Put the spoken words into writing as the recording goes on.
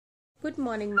Good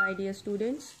morning, my dear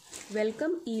students.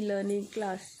 Welcome e-learning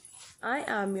class. I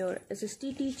am your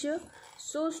SST teacher.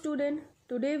 So student,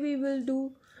 today we will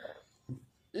do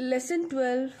lesson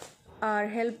 12, our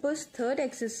helpers third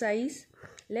exercise.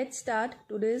 Let's start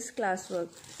today's classwork.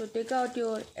 So take out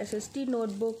your SST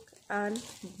notebook and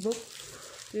book.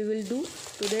 We will do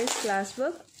today's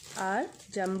classwork, our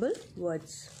jumble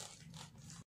words.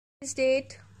 Today's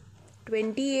date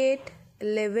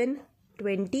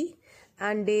 28/11/20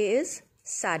 and day is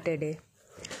Saturday.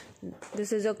 This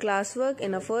is your classwork.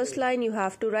 In a first line you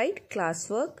have to write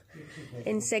classwork.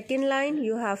 In second line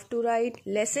you have to write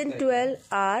lesson 12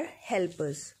 are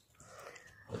helpers.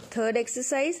 Third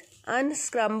exercise,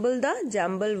 unscramble the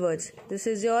jumble words. This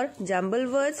is your jumble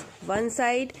words. One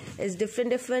side is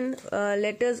different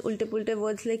letters, उल्टे पुल्टे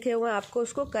words लिखे हुए हैं. आपको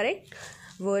उसको correct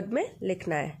word में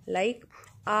लिखना है. Like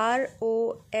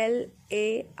ROLAIT.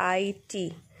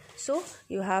 So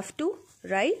you have to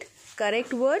write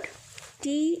correct word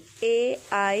TAILOR,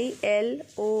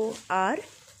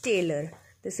 Tailor.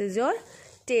 This is your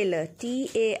tailor,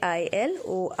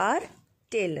 TAILOR,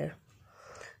 tailor.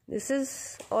 This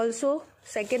is also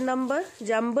second number,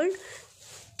 jumbled,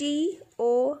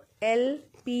 TOLPI.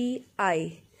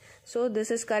 So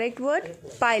this is correct word,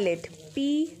 pilot,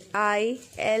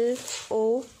 PILOT,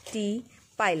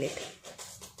 pilot.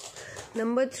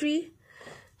 Number 3,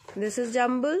 this is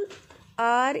jumble,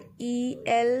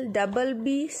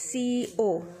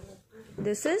 RELBBCO.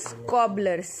 This is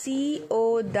cobbler,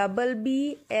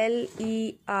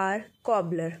 COBBLER,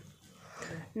 cobbler.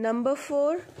 Number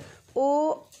 4,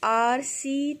 ORCTOD.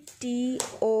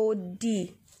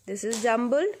 This is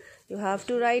jumbled. You have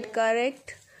to write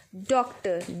correct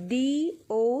doctor,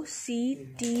 DOCTOR,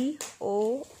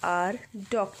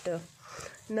 doctor.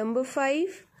 Number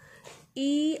 5,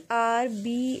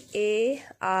 ERBARB.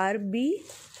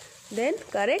 Then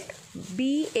correct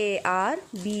BARBER,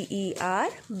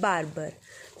 barber.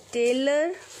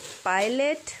 Tailor,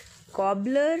 pilot,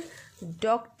 cobbler,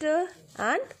 doctor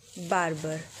and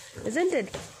barber. Isn't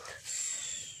it?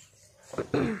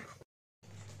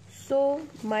 So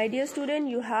my dear student,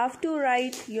 you have to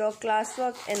write your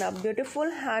classwork in a beautiful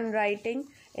handwriting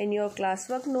in your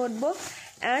classwork notebook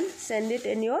and send it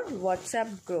in your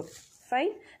WhatsApp group.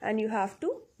 Fine, and you have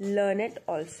to learn it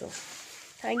also.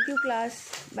 Thank you class.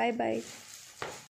 Bye bye.